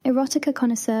Erotica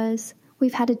connoisseurs,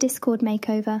 we've had a Discord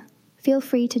makeover. Feel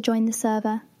free to join the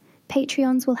server.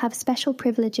 Patreons will have special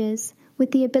privileges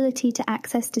with the ability to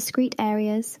access discrete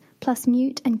areas, plus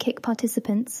mute and kick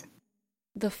participants.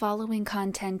 The following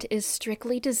content is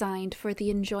strictly designed for the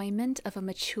enjoyment of a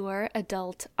mature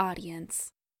adult audience.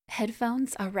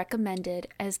 Headphones are recommended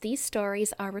as these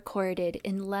stories are recorded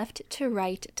in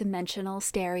left-to-right dimensional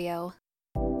stereo.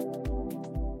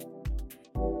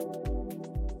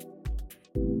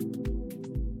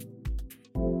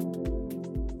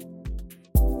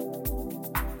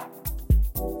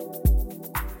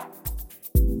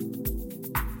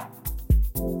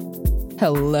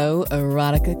 Hello,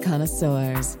 erotica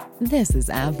connoisseurs. This is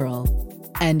Avril,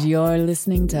 and you're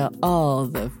listening to All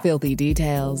the Filthy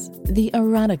Details, the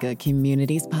Erotica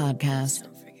Communities podcast.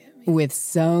 With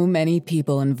so many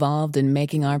people involved in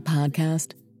making our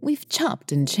podcast, we've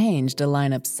chopped and changed a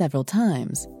lineup several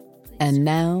times. And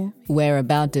now, we're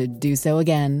about to do so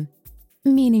again.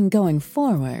 Meaning going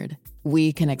forward,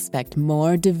 we can expect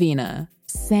more Davina,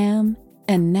 Sam,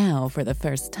 and now for the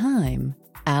first time,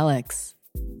 Alex.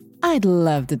 I'd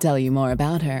love to tell you more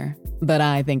about her, but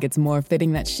I think it's more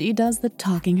fitting that she does the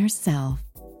talking herself.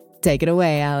 Take it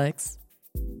away, Alex.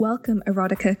 Welcome,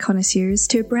 erotica connoisseurs,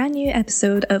 to a brand new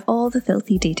episode of All the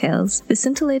Filthy Details, the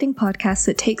scintillating podcast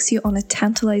that takes you on a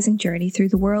tantalizing journey through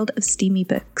the world of steamy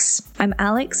books. I'm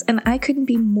Alex, and I couldn't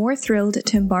be more thrilled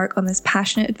to embark on this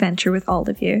passionate adventure with all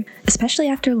of you, especially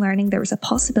after learning there was a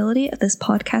possibility of this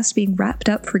podcast being wrapped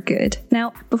up for good.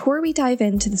 Now, before we dive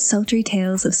into the sultry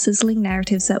tales of sizzling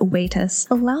narratives that await us,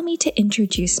 allow me to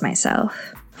introduce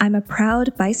myself. I'm a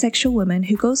proud bisexual woman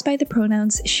who goes by the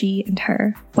pronouns she and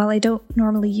her. While I don't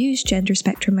normally use gender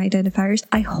spectrum identifiers,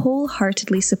 I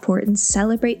wholeheartedly support and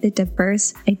celebrate the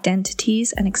diverse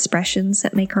identities and expressions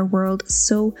that make our world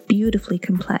so beautifully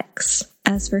complex.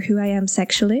 As for who I am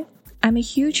sexually, I'm a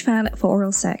huge fan of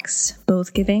oral sex,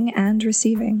 both giving and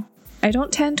receiving. I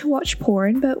don't tend to watch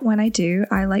porn, but when I do,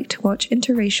 I like to watch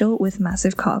interracial with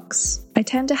massive cocks. I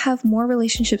tend to have more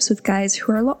relationships with guys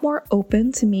who are a lot more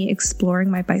open to me exploring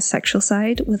my bisexual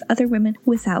side with other women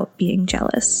without being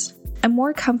jealous. I'm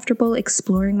more comfortable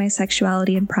exploring my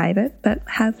sexuality in private, but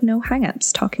have no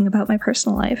hang-ups talking about my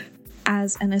personal life.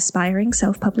 As an aspiring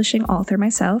self-publishing author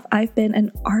myself, I've been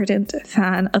an ardent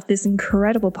fan of this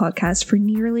incredible podcast for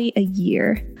nearly a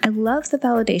year. I love the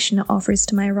validation it offers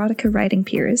to my erotica writing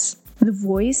peers, the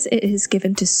voice it has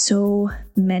given to so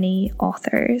many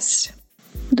authors,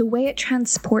 the way it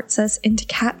transports us into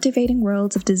captivating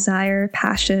worlds of desire,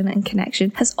 passion, and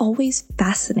connection has always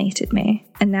fascinated me.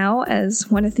 And now,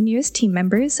 as one of the newest team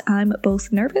members, I'm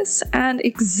both nervous and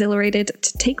exhilarated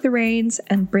to take the reins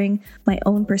and bring my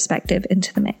own perspective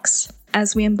into the mix.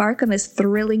 As we embark on this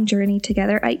thrilling journey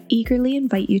together, I eagerly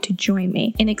invite you to join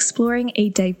me in exploring a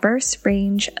diverse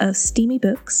range of steamy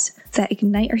books that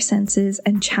ignite our senses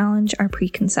and challenge our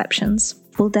preconceptions.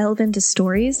 We'll delve into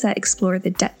stories that explore the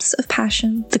depths of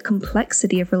passion, the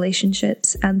complexity of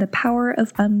relationships, and the power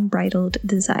of unbridled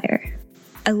desire.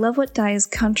 I love what Di has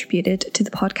contributed to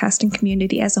the podcasting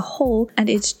community as a whole, and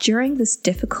it's during this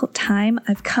difficult time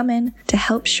I've come in to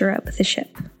help shore up the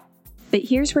ship. But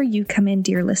here's where you come in,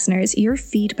 dear listeners. Your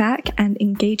feedback and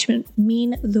engagement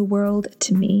mean the world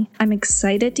to me. I'm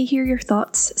excited to hear your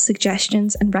thoughts,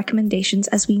 suggestions, and recommendations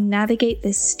as we navigate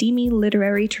this steamy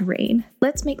literary terrain.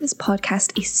 Let's make this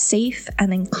podcast a safe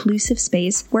and inclusive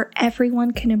space where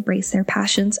everyone can embrace their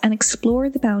passions and explore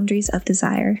the boundaries of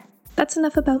desire. That's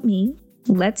enough about me.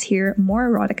 Let's hear more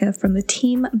erotica from the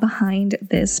team behind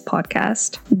this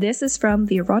podcast. This is from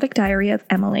The Erotic Diary of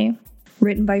Emily,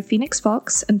 written by Phoenix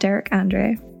Fox and Derek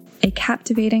Andre, a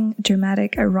captivating,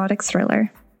 dramatic, erotic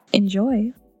thriller.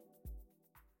 Enjoy!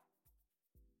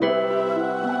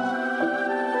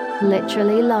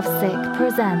 Literally Lovesick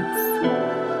presents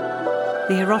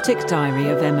The Erotic Diary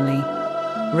of Emily,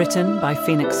 written by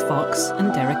Phoenix Fox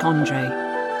and Derek Andre,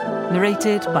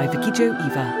 narrated by Vicky Jo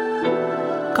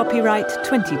Eva. Copyright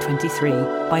 2023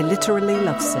 by Literally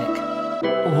Lovesick.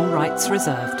 All rights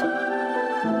reserved.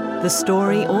 The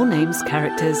story, all names,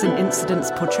 characters, and incidents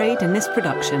portrayed in this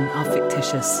production are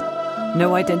fictitious.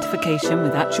 No identification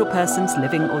with actual persons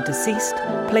living or deceased,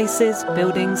 places,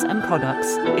 buildings, and products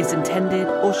is intended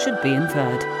or should be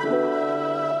inferred.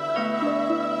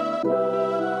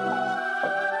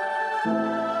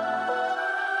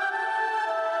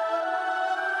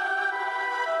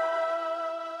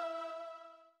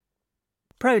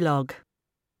 Prologue.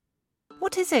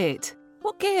 What is it?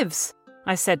 What gives?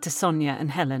 I said to Sonia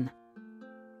and Helen.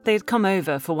 They had come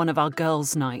over for one of our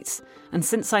girls' nights, and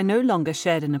since I no longer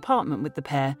shared an apartment with the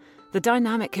pair, the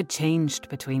dynamic had changed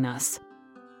between us.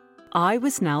 I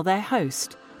was now their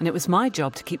host, and it was my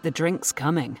job to keep the drinks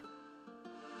coming.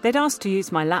 They'd asked to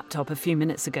use my laptop a few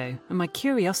minutes ago, and my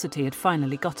curiosity had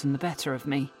finally gotten the better of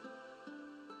me.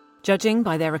 Judging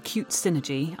by their acute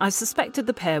synergy, I suspected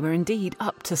the pair were indeed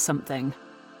up to something.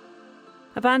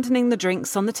 Abandoning the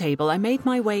drinks on the table, I made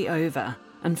my way over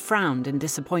and frowned in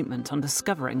disappointment on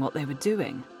discovering what they were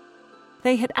doing.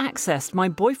 They had accessed my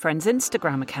boyfriend's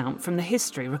Instagram account from the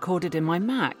history recorded in my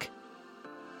Mac.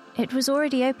 It was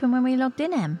already open when we logged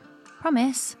in, Em.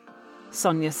 Promise.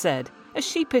 Sonia said, a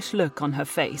sheepish look on her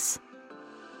face.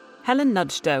 Helen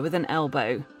nudged her with an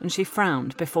elbow, and she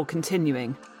frowned before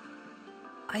continuing.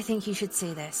 I think you should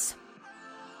see this.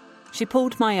 She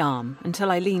pulled my arm until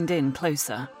I leaned in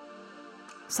closer.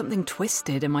 Something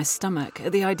twisted in my stomach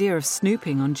at the idea of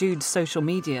snooping on Jude's social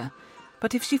media,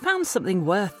 but if she found something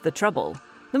worth the trouble,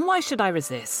 then why should I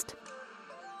resist?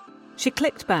 She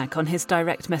clicked back on his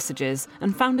direct messages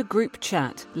and found a group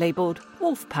chat labelled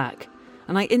Wolfpack,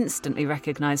 and I instantly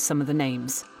recognised some of the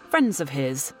names, friends of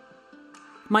his.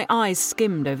 My eyes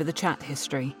skimmed over the chat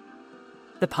history.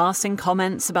 The passing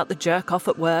comments about the jerk-off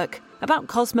at work, about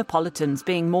cosmopolitans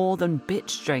being more than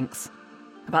bitch drinks,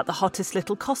 about the hottest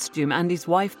little costume Andy's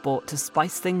wife bought to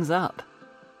spice things up.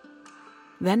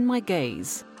 Then my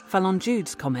gaze fell on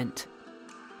Jude's comment,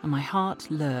 and my heart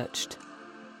lurched.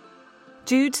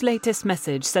 Jude's latest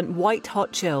message sent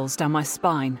white-hot chills down my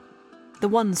spine, the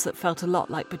ones that felt a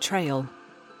lot like betrayal.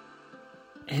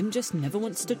 Em just never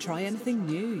wants to try anything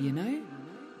new, you know?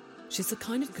 She's the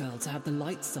kind of girl to have the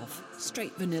lights off,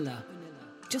 straight vanilla.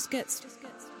 Just gets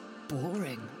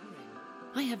boring.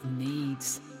 I have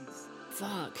needs.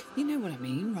 Fuck, you know what I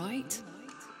mean, right?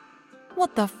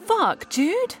 What the fuck,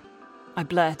 Jude? I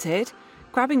blurted,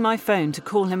 grabbing my phone to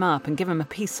call him up and give him a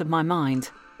piece of my mind.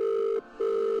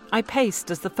 I paced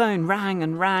as the phone rang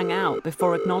and rang out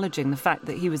before acknowledging the fact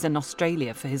that he was in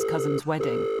Australia for his cousin's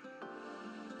wedding.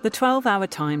 The 12-hour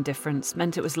time difference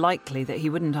meant it was likely that he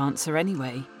wouldn't answer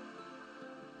anyway.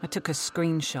 I took a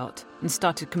screenshot and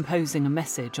started composing a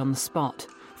message on the spot,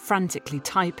 frantically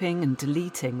typing and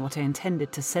deleting what I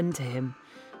intended to send to him,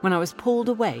 when I was pulled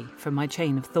away from my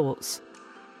chain of thoughts.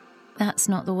 That's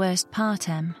not the worst part,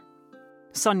 Em.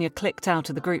 Sonia clicked out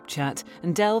of the group chat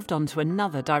and delved onto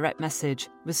another direct message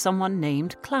with someone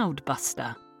named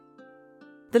Cloudbuster.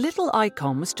 The little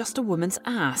icon was just a woman's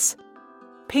ass.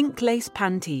 Pink lace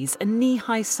panties and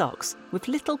knee-high socks with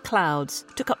little clouds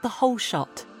took up the whole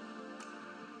shot.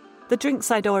 The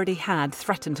drinks I'd already had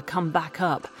threatened to come back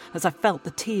up as I felt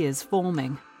the tears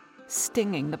forming,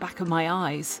 stinging the back of my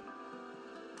eyes.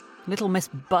 Little Miss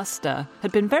Buster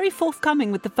had been very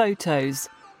forthcoming with the photos.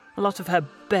 A lot of her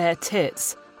bare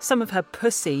tits, some of her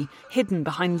pussy hidden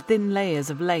behind thin layers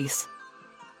of lace.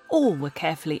 All were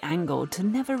carefully angled to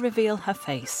never reveal her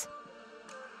face.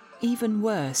 Even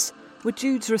worse were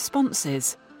Jude's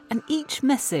responses, and each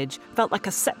message felt like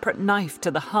a separate knife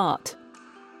to the heart.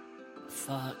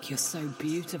 Fuck, you're so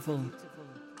beautiful.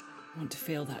 I want to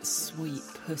feel that sweet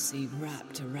pussy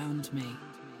wrapped around me.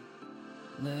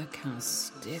 Look how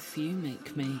stiff you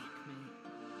make me.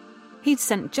 He'd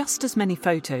sent just as many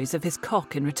photos of his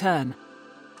cock in return,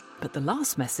 but the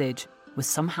last message was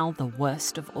somehow the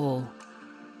worst of all.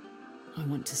 I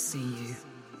want to see you.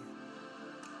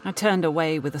 I turned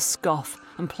away with a scoff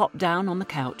and plopped down on the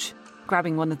couch,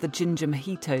 grabbing one of the ginger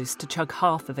mojitos to chug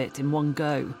half of it in one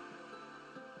go.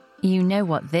 You know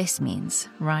what this means,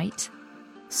 right?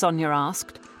 Sonia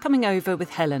asked, coming over with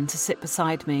Helen to sit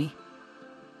beside me.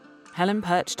 Helen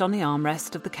perched on the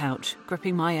armrest of the couch,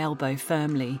 gripping my elbow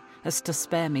firmly as to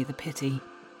spare me the pity.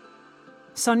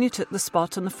 Sonia took the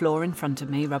spot on the floor in front of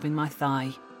me, rubbing my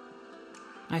thigh.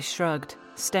 I shrugged,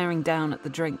 staring down at the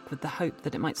drink with the hope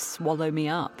that it might swallow me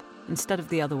up, instead of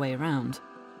the other way around.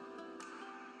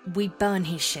 We burn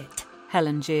his shit,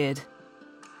 Helen jeered.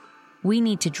 We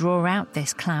need to draw out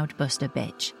this Cloudbuster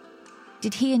bitch.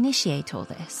 Did he initiate all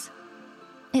this?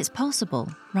 It's possible,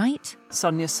 right?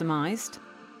 Sonia surmised.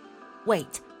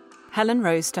 Wait. Helen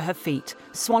rose to her feet,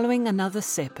 swallowing another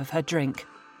sip of her drink.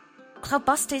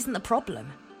 Cloudbuster isn't the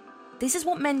problem. This is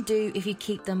what men do if you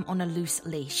keep them on a loose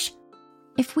leash.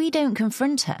 If we don't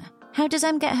confront her, how does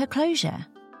Em get her closure?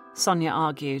 Sonia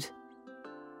argued.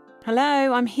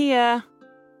 Hello, I'm here.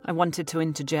 I wanted to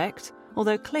interject,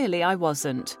 although clearly I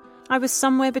wasn't. I was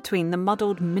somewhere between the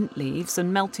muddled mint leaves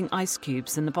and melting ice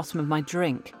cubes in the bottom of my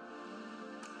drink.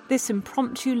 This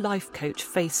impromptu life coach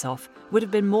face-off would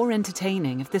have been more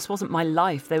entertaining if this wasn't my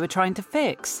life they were trying to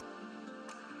fix.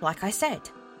 Like I said,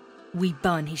 we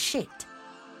burn his shit.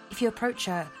 If you approach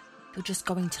her, you're just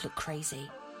going to look crazy.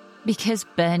 Because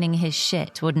burning his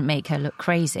shit wouldn't make her look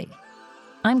crazy.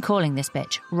 I'm calling this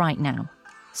bitch right now.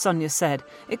 Sonia said,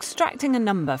 extracting a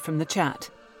number from the chat.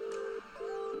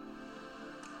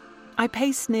 I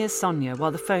paced near Sonia while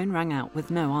the phone rang out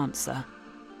with no answer.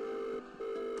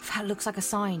 That looks like a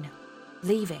sign.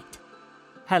 Leave it.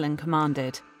 Helen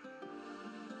commanded.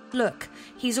 Look,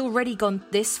 he's already gone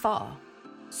this far.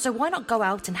 So why not go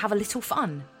out and have a little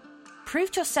fun? Prove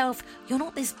to yourself you're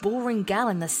not this boring gal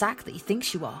in the sack that he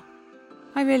thinks you are.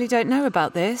 I really don't know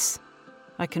about this,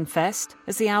 I confessed,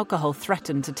 as the alcohol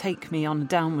threatened to take me on a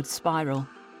downward spiral.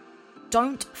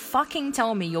 Don't fucking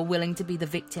tell me you're willing to be the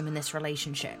victim in this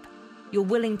relationship. You're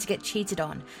willing to get cheated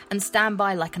on and stand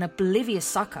by like an oblivious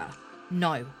sucker.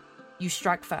 No, you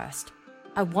strike first.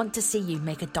 I want to see you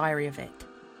make a diary of it.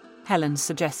 Helen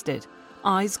suggested,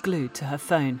 eyes glued to her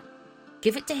phone.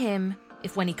 Give it to him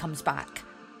if when he comes back.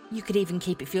 You could even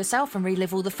keep it for yourself and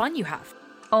relive all the fun you have.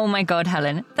 Oh my God,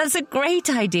 Helen, that's a great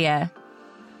idea.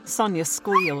 Sonia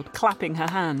squealed, clapping her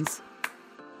hands.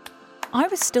 I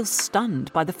was still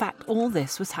stunned by the fact all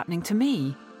this was happening to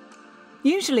me.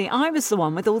 Usually I was the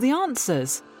one with all the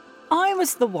answers. I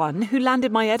was the one who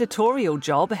landed my editorial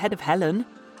job ahead of Helen,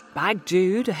 bagged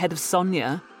Jude ahead of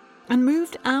Sonia, and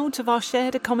moved out of our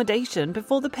shared accommodation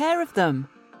before the pair of them.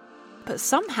 But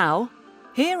somehow,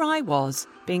 here I was,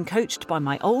 being coached by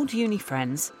my old uni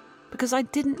friends because I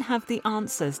didn't have the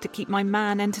answers to keep my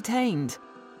man entertained.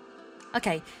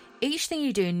 Okay, each thing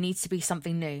you do needs to be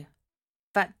something new.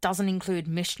 That doesn't include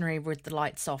missionary with the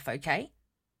lights off, okay?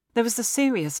 There was a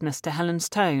seriousness to Helen's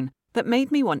tone that made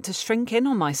me want to shrink in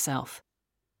on myself.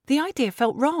 The idea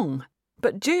felt wrong,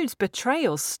 but Jude's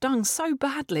betrayal stung so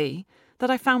badly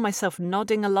that I found myself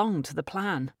nodding along to the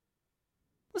plan.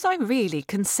 Was I really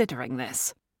considering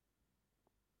this?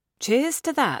 Cheers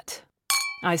to that,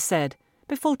 I said,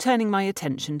 before turning my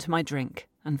attention to my drink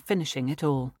and finishing it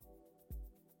all.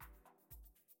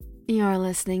 You're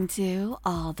listening to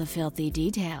All the Filthy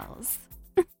Details.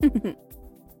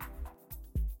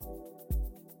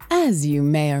 As you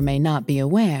may or may not be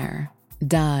aware,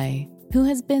 Di, who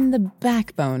has been the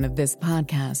backbone of this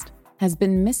podcast, has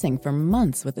been missing for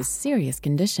months with a serious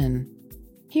condition.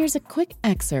 Here's a quick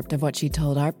excerpt of what she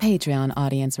told our Patreon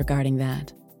audience regarding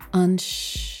that. On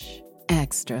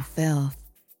Extra Filth.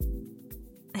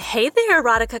 Hey there,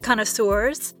 erotica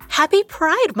connoisseurs! Happy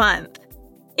Pride Month!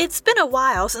 It's been a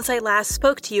while since I last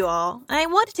spoke to you all, and I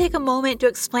want to take a moment to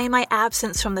explain my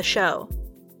absence from the show.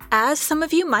 As some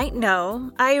of you might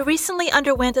know, I recently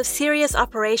underwent a serious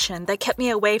operation that kept me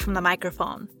away from the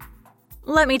microphone.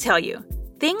 Let me tell you,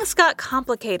 things got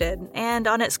complicated, and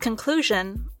on its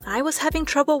conclusion, I was having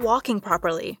trouble walking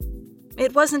properly.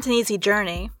 It wasn't an easy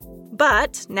journey,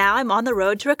 but now I'm on the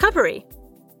road to recovery.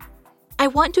 I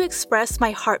want to express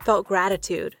my heartfelt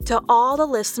gratitude to all the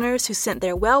listeners who sent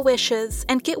their well wishes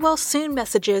and get well soon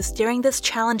messages during this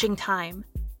challenging time.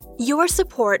 Your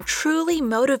support truly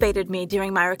motivated me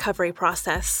during my recovery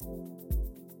process.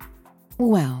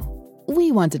 Well,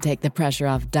 we want to take the pressure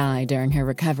off Di during her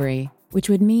recovery, which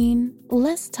would mean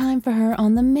less time for her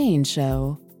on the main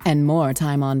show and more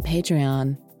time on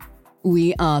Patreon.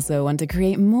 We also want to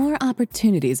create more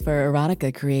opportunities for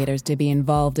erotica creators to be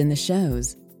involved in the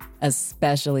shows,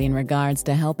 especially in regards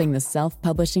to helping the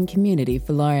self-publishing community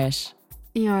flourish.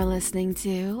 You're listening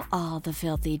to All the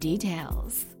Filthy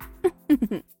Details.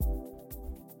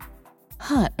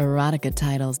 Hot erotica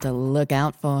titles to look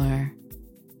out for.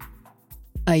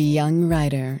 A young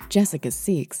writer, Jessica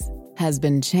Seeks, has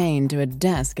been chained to a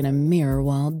desk in a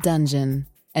mirror-walled dungeon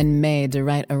and made to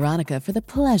write erotica for the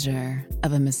pleasure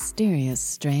of a mysterious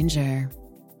stranger.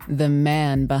 The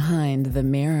man behind the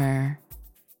mirror.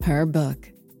 Her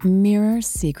book, Mirror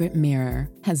Secret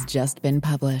Mirror, has just been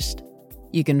published.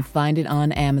 You can find it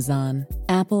on Amazon,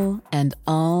 Apple, and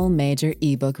all major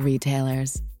ebook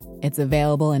retailers. It's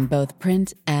available in both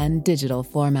print and digital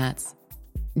formats.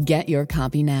 Get your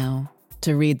copy now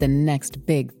to read the next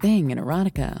big thing in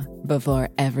erotica before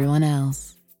everyone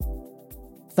else.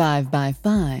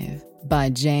 5x5 by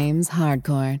James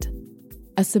Harcourt.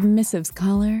 A submissive's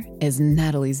collar is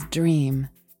Natalie's dream,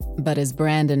 but is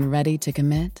Brandon ready to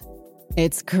commit?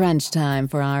 It's crunch time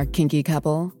for our kinky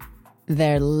couple.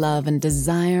 Their love and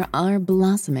desire are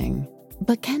blossoming,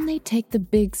 but can they take the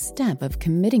big step of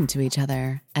committing to each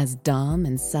other as dom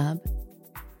and sub?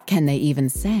 Can they even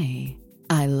say,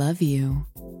 I love you?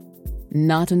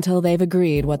 Not until they've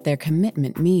agreed what their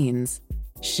commitment means,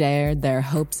 shared their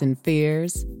hopes and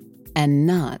fears, and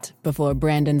not before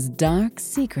Brandon's dark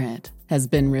secret has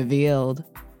been revealed.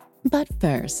 But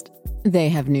first, they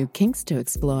have new kinks to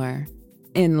explore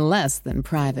in less than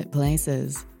private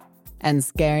places. And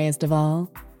scariest of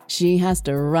all, she has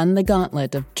to run the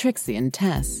gauntlet of Trixie and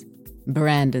Tess,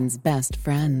 Brandon's best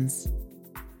friends.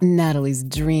 Natalie's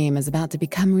dream is about to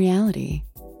become reality.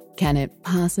 Can it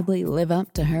possibly live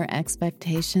up to her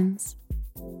expectations?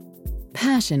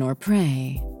 Passion or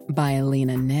Prey by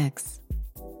Alina Nix.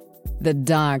 The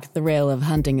dark thrill of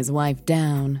hunting his wife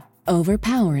down,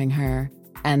 overpowering her,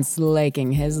 and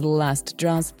slaking his lust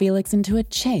draws Felix into a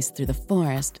chase through the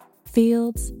forest,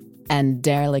 fields, and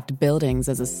derelict buildings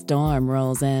as a storm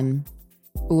rolls in.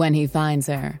 When he finds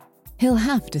her, he'll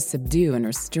have to subdue and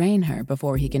restrain her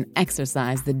before he can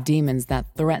exorcise the demons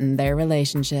that threaten their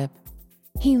relationship.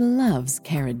 He loves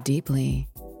Kara deeply,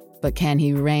 but can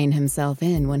he rein himself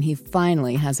in when he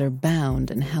finally has her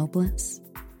bound and helpless?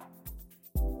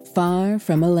 Far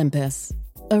from Olympus,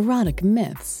 Erotic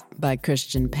Myths by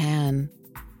Christian Pan.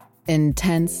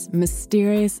 Intense,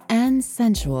 mysterious, and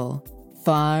sensual,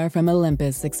 Far from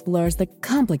Olympus explores the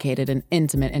complicated and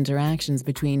intimate interactions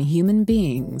between human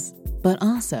beings, but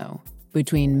also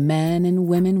between men and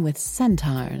women with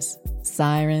centaurs,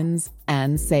 sirens,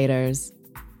 and satyrs.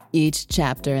 Each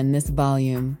chapter in this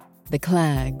volume, The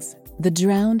Clags, The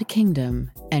Drowned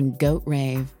Kingdom, and Goat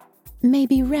Rave, may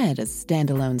be read as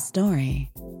standalone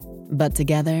story, but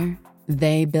together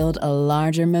they build a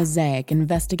larger mosaic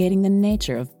investigating the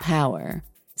nature of power,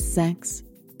 sex,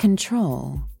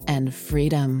 control, and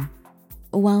freedom.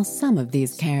 While some of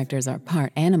these characters are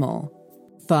part animal,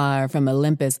 Far from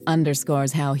Olympus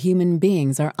underscores how human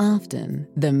beings are often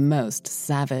the most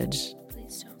savage.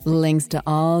 Links to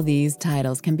all these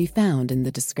titles can be found in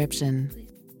the description.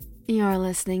 You're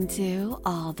listening to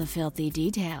All the Filthy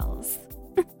Details.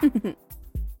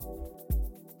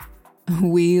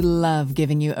 We love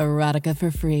giving you erotica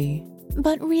for free,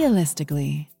 but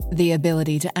realistically, the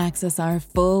ability to access our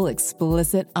full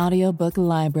explicit audiobook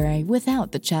library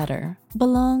without the chatter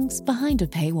belongs behind a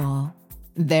paywall.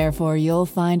 Therefore, you'll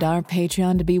find our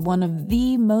Patreon to be one of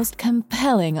the most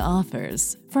compelling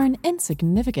offers for an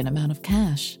insignificant amount of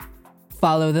cash.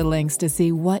 Follow the links to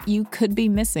see what you could be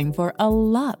missing for a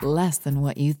lot less than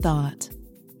what you thought.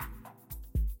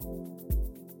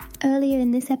 Earlier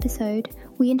in this episode,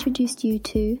 we introduced you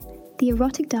to The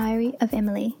Erotic Diary of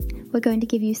Emily. We're going to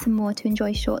give you some more to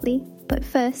enjoy shortly, but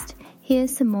first,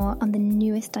 here's some more on the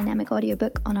newest dynamic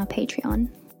audiobook on our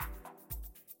Patreon.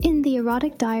 In The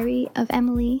Erotic Diary of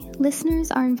Emily,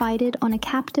 listeners are invited on a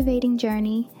captivating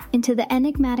journey into the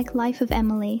enigmatic life of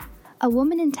Emily, a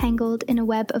woman entangled in a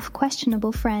web of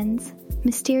questionable friends,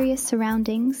 mysterious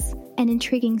surroundings, and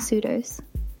intriguing suitors.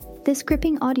 This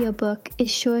gripping audiobook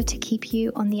is sure to keep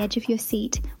you on the edge of your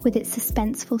seat with its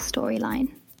suspenseful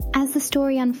storyline. As the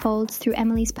story unfolds through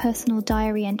Emily's personal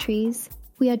diary entries,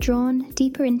 we are drawn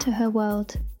deeper into her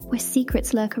world, where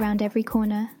secrets lurk around every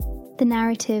corner. The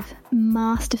narrative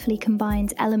masterfully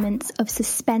combines elements of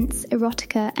suspense,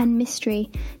 erotica, and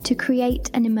mystery to create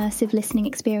an immersive listening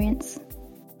experience.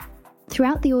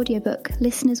 Throughout the audiobook,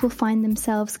 listeners will find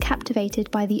themselves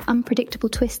captivated by the unpredictable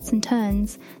twists and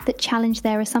turns that challenge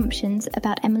their assumptions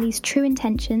about Emily's true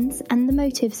intentions and the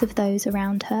motives of those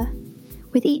around her.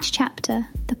 With each chapter,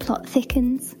 the plot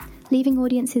thickens, leaving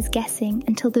audiences guessing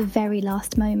until the very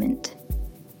last moment.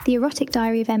 The Erotic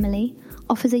Diary of Emily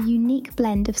offers a unique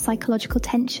blend of psychological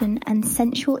tension and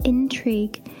sensual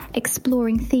intrigue,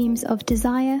 exploring themes of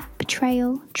desire,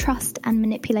 betrayal, trust, and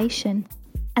manipulation.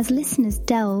 As listeners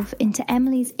delve into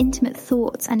Emily's intimate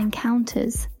thoughts and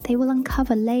encounters, they will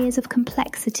uncover layers of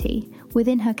complexity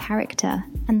within her character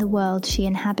and the world she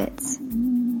inhabits.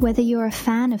 Whether you're a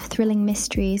fan of thrilling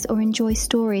mysteries or enjoy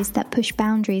stories that push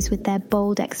boundaries with their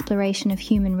bold exploration of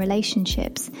human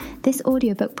relationships, this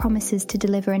audiobook promises to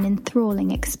deliver an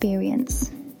enthralling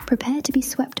experience. Prepare to be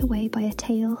swept away by a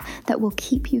tale that will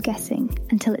keep you guessing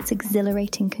until its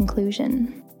exhilarating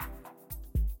conclusion.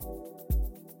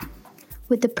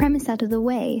 With the premise out of the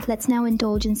way, let's now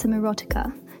indulge in some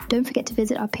erotica. Don't forget to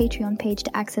visit our Patreon page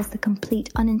to access the complete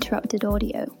uninterrupted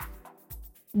audio.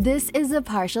 This is a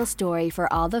partial story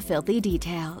for All the Filthy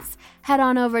Details. Head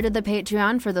on over to the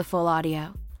Patreon for the full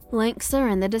audio. Links are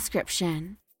in the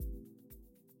description.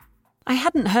 I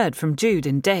hadn't heard from Jude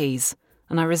in days,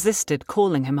 and I resisted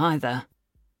calling him either.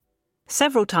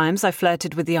 Several times I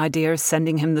flirted with the idea of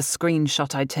sending him the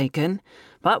screenshot I'd taken,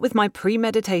 but with my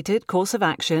premeditated course of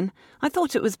action, I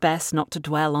thought it was best not to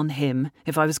dwell on him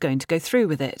if I was going to go through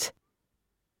with it.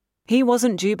 He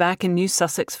wasn't due back in New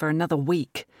Sussex for another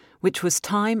week, which was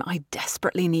time I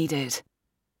desperately needed.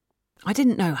 I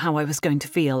didn't know how I was going to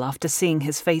feel after seeing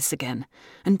his face again,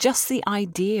 and just the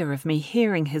idea of me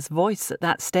hearing his voice at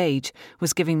that stage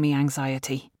was giving me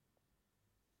anxiety.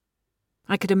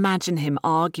 I could imagine him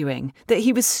arguing that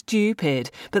he was stupid,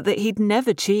 but that he'd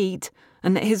never cheat,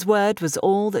 and that his word was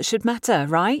all that should matter,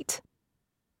 right?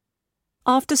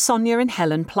 After Sonia and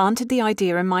Helen planted the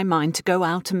idea in my mind to go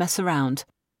out and mess around,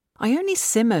 I only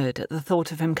simmered at the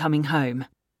thought of him coming home.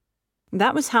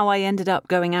 That was how I ended up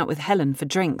going out with Helen for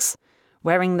drinks,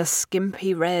 wearing the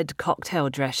skimpy red cocktail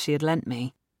dress she had lent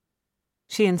me.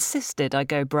 She insisted I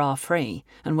go bra-free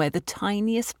and wear the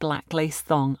tiniest black lace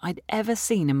thong I'd ever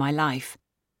seen in my life.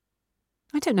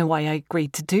 I don't know why I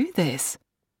agreed to do this.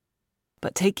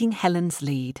 But taking Helen's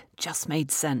lead just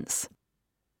made sense.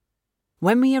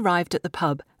 When we arrived at the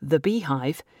pub, The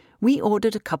Beehive, we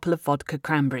ordered a couple of vodka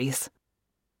cranberries.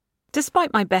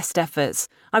 Despite my best efforts,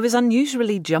 I was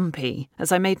unusually jumpy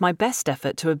as I made my best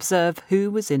effort to observe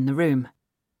who was in the room.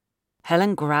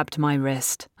 Helen grabbed my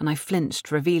wrist and I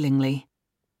flinched revealingly.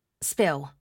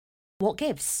 Spill. What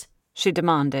gives? She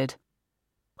demanded.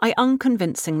 I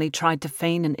unconvincingly tried to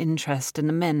feign an interest in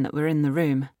the men that were in the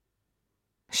room.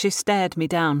 She stared me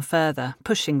down further,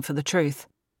 pushing for the truth.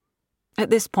 At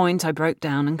this point, I broke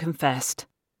down and confessed.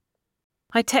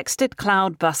 I texted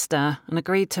Cloudbuster and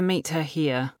agreed to meet her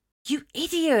here. You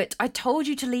idiot! I told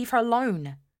you to leave her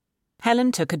alone.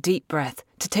 Helen took a deep breath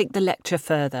to take the lecture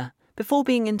further before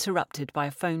being interrupted by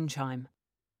a phone chime.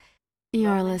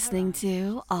 You're listening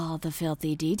to All the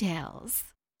Filthy Details.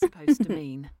 Supposed to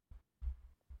mean.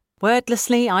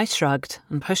 Wordlessly, I shrugged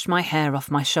and pushed my hair off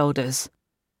my shoulders.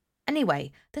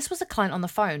 Anyway, this was a client on the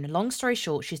phone. Long story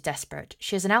short, she's desperate.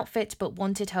 She has an outfit but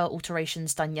wanted her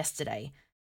alterations done yesterday.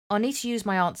 I'll need to use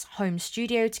my aunt's home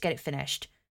studio to get it finished.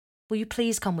 Will you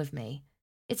please come with me?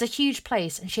 It's a huge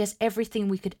place and she has everything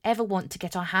we could ever want to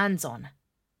get our hands on.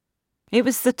 It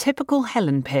was the typical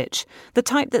Helen pitch, the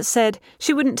type that said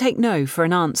she wouldn't take no for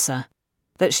an answer,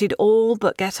 that she'd all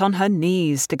but get on her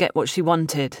knees to get what she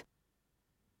wanted.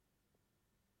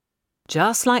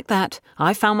 Just like that,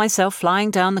 I found myself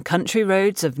flying down the country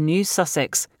roads of New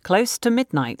Sussex, close to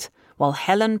midnight, while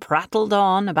Helen prattled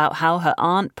on about how her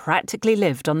aunt practically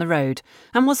lived on the road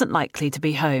and wasn't likely to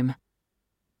be home.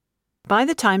 By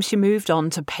the time she moved on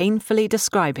to painfully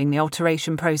describing the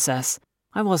alteration process,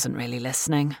 I wasn't really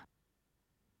listening.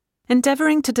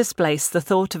 Endeavouring to displace the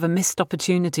thought of a missed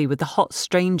opportunity with the hot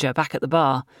stranger back at the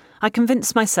bar, I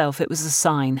convinced myself it was a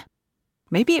sign.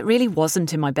 Maybe it really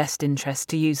wasn't in my best interest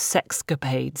to use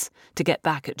sexcapades to get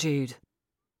back at Jude.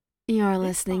 You're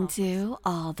listening to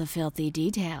All the Filthy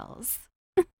Details.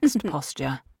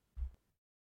 Posture.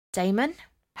 Damon?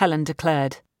 Helen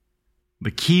declared.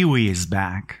 The Kiwi is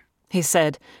back, he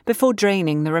said, before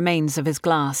draining the remains of his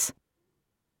glass.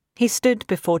 He stood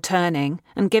before turning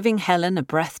and giving Helen a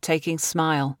breathtaking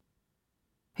smile.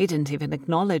 He didn't even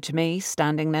acknowledge me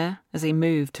standing there as he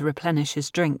moved to replenish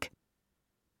his drink.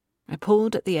 I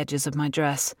pulled at the edges of my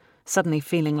dress, suddenly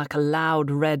feeling like a loud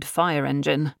red fire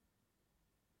engine.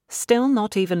 Still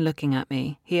not even looking at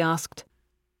me, he asked,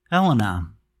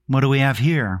 Elena, what do we have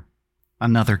here?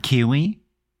 Another Kiwi?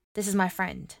 This is my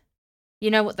friend.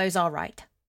 You know what those are, right?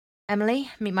 Emily,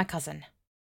 meet my cousin.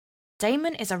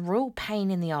 Damon is a real pain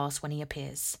in the arse when he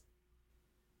appears.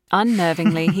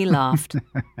 Unnervingly, he laughed.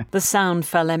 The sound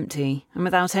fell empty and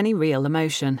without any real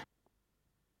emotion.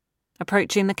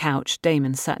 Approaching the couch,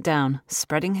 Damon sat down,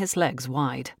 spreading his legs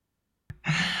wide.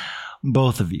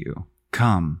 Both of you,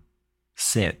 come,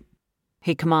 sit,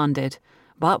 he commanded,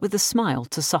 but with a smile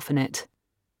to soften it.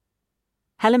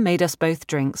 Helen made us both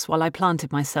drinks while I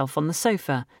planted myself on the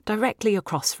sofa, directly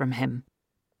across from him.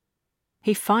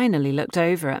 He finally looked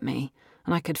over at me,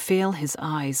 and I could feel his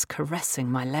eyes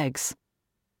caressing my legs.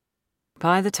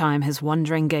 By the time his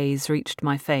wondering gaze reached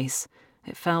my face,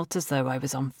 it felt as though I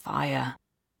was on fire.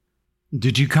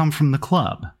 Did you come from the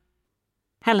club?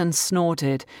 Helen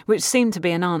snorted, which seemed to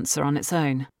be an answer on its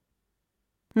own.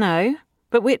 No,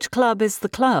 but which club is the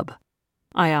club?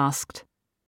 I asked.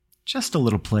 Just a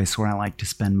little place where I like to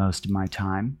spend most of my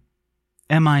time.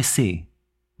 MIC.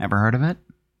 Ever heard of it?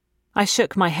 I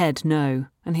shook my head no,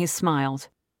 and he smiled.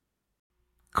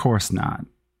 Course not.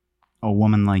 A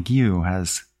woman like you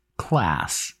has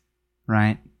class,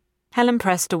 right? Helen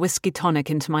pressed a whiskey tonic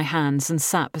into my hands and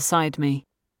sat beside me.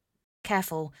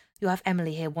 Careful, you'll have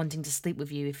Emily here wanting to sleep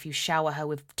with you if you shower her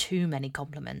with too many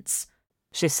compliments,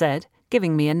 she said,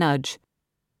 giving me a nudge.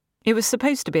 It was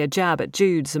supposed to be a jab at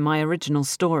Jude's and my original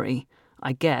story,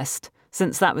 I guessed,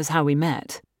 since that was how we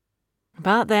met.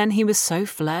 But then he was so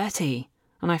flirty,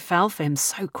 and I fell for him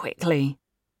so quickly.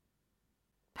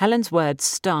 Helen's words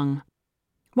stung.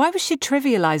 Why was she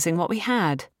trivializing what we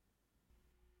had?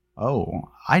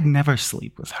 Oh, I'd never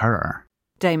sleep with her,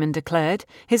 Damon declared,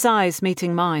 his eyes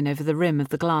meeting mine over the rim of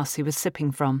the glass he was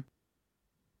sipping from.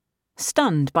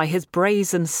 Stunned by his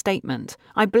brazen statement,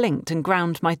 I blinked and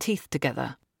ground my teeth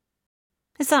together.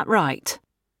 Is that right?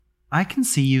 I can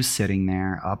see you sitting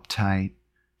there, uptight,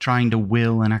 trying to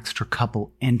will an extra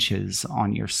couple inches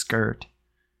on your skirt.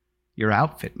 Your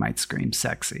outfit might scream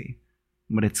sexy,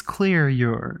 but it's clear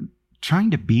you're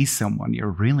trying to be someone you're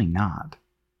really not.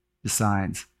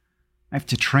 Besides, I have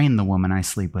to train the woman I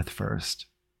sleep with first,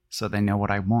 so they know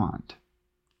what I want.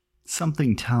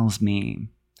 Something tells me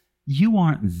you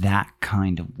aren't that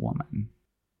kind of woman.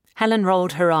 Helen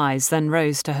rolled her eyes, then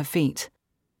rose to her feet.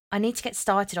 I need to get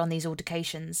started on these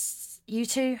altercations. You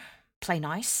two, play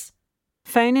nice.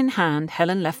 Phone in hand,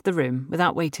 Helen left the room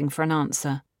without waiting for an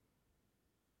answer.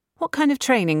 What kind of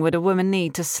training would a woman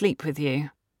need to sleep with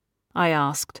you? I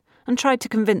asked, and tried to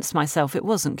convince myself it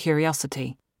wasn't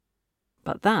curiosity.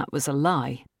 But that was a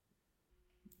lie.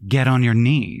 Get on your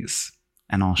knees,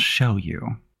 and I'll show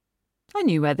you. I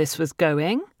knew where this was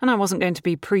going, and I wasn't going to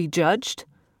be prejudged.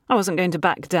 I wasn't going to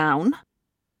back down.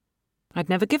 I'd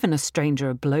never given a stranger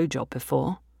a blowjob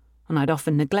before, and I'd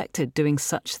often neglected doing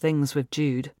such things with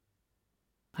Jude.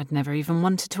 I'd never even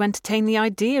wanted to entertain the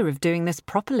idea of doing this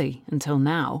properly until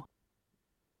now.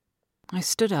 I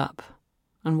stood up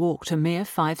and walked a mere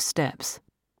 5 steps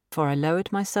before I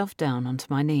lowered myself down onto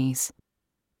my knees.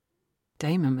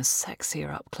 Damon was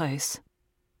sexier up close.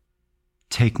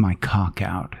 Take my cock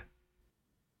out.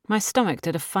 My stomach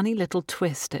did a funny little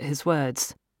twist at his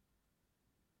words.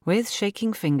 With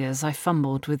shaking fingers, I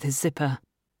fumbled with his zipper.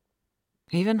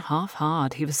 Even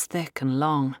half-hard, he was thick and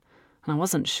long, and I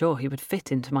wasn't sure he would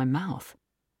fit into my mouth.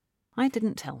 I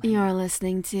didn't tell him. You're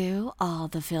listening to All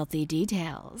the Filthy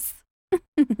Details.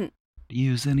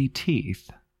 Use any teeth.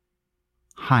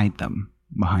 Hide them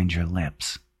behind your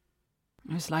lips.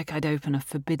 It was like I'd open a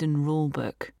forbidden rule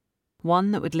book,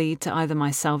 one that would lead to either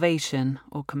my salvation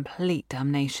or complete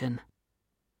damnation.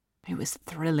 It was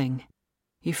thrilling,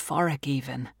 euphoric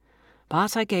even,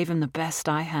 but I gave him the best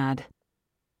I had.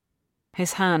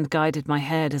 His hand guided my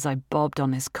head as I bobbed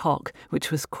on his cock,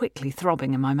 which was quickly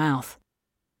throbbing in my mouth.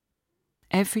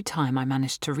 Every time I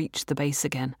managed to reach the base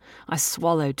again, I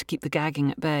swallowed to keep the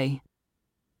gagging at bay.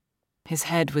 His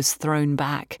head was thrown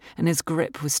back, and his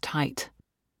grip was tight.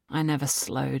 I never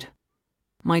slowed.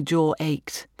 My jaw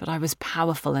ached, but I was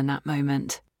powerful in that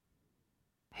moment.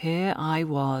 Here I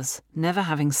was, never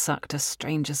having sucked a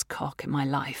stranger's cock in my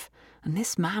life, and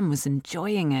this man was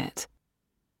enjoying it.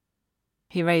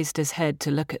 He raised his head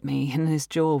to look at me, and his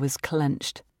jaw was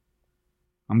clenched.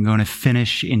 I'm going to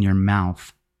finish in your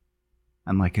mouth,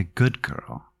 and like a good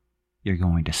girl, you're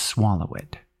going to swallow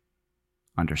it.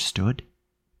 Understood?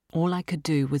 All I could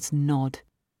do was nod.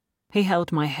 He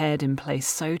held my head in place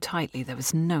so tightly there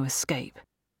was no escape.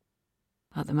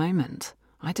 At the moment,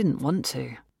 I didn't want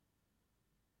to.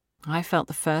 I felt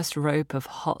the first rope of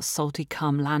hot, salty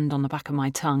cum land on the back of my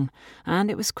tongue, and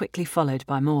it was quickly followed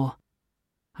by more.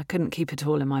 I couldn't keep it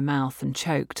all in my mouth and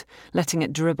choked, letting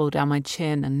it dribble down my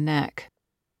chin and neck.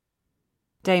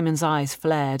 Damon's eyes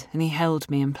flared, and he held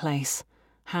me in place,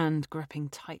 hand gripping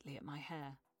tightly at my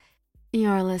hair.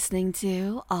 You're listening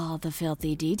to All the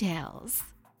Filthy Details.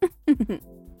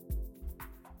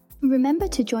 Remember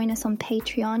to join us on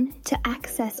Patreon to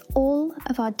access all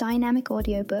of our dynamic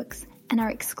audiobooks and our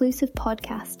exclusive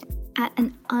podcast at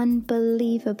an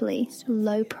unbelievably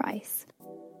low price.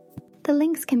 The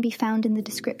links can be found in the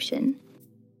description.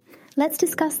 Let's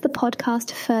discuss the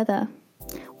podcast further.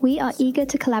 We are eager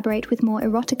to collaborate with more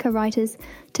erotica writers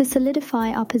to solidify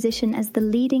our position as the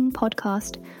leading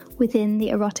podcast within the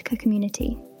erotica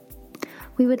community.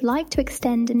 We would like to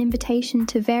extend an invitation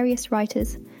to various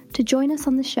writers to join us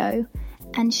on the show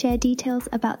and share details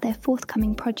about their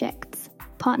forthcoming projects,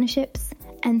 partnerships,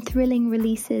 and thrilling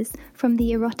releases from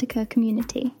the erotica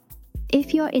community.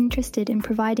 If you're interested in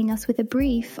providing us with a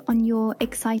brief on your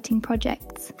exciting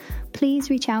projects, please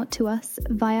reach out to us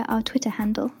via our Twitter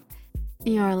handle.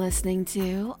 You're listening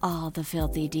to All the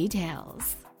Filthy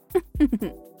Details.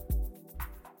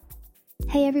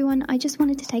 Hey everyone, I just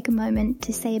wanted to take a moment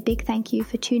to say a big thank you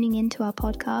for tuning in to our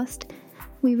podcast.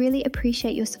 We really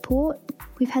appreciate your support.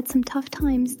 We've had some tough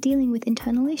times dealing with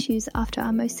internal issues after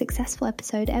our most successful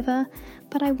episode ever,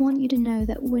 but I want you to know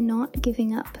that we're not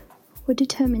giving up. We're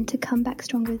determined to come back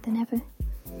stronger than ever.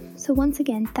 So once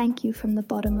again, thank you from the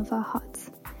bottom of our hearts.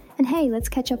 And hey, let's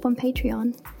catch up on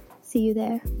Patreon. See you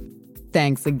there.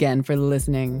 Thanks again for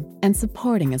listening and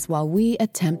supporting us while we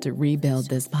attempt to rebuild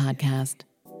this podcast.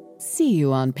 See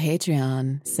you on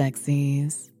Patreon,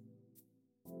 sexies.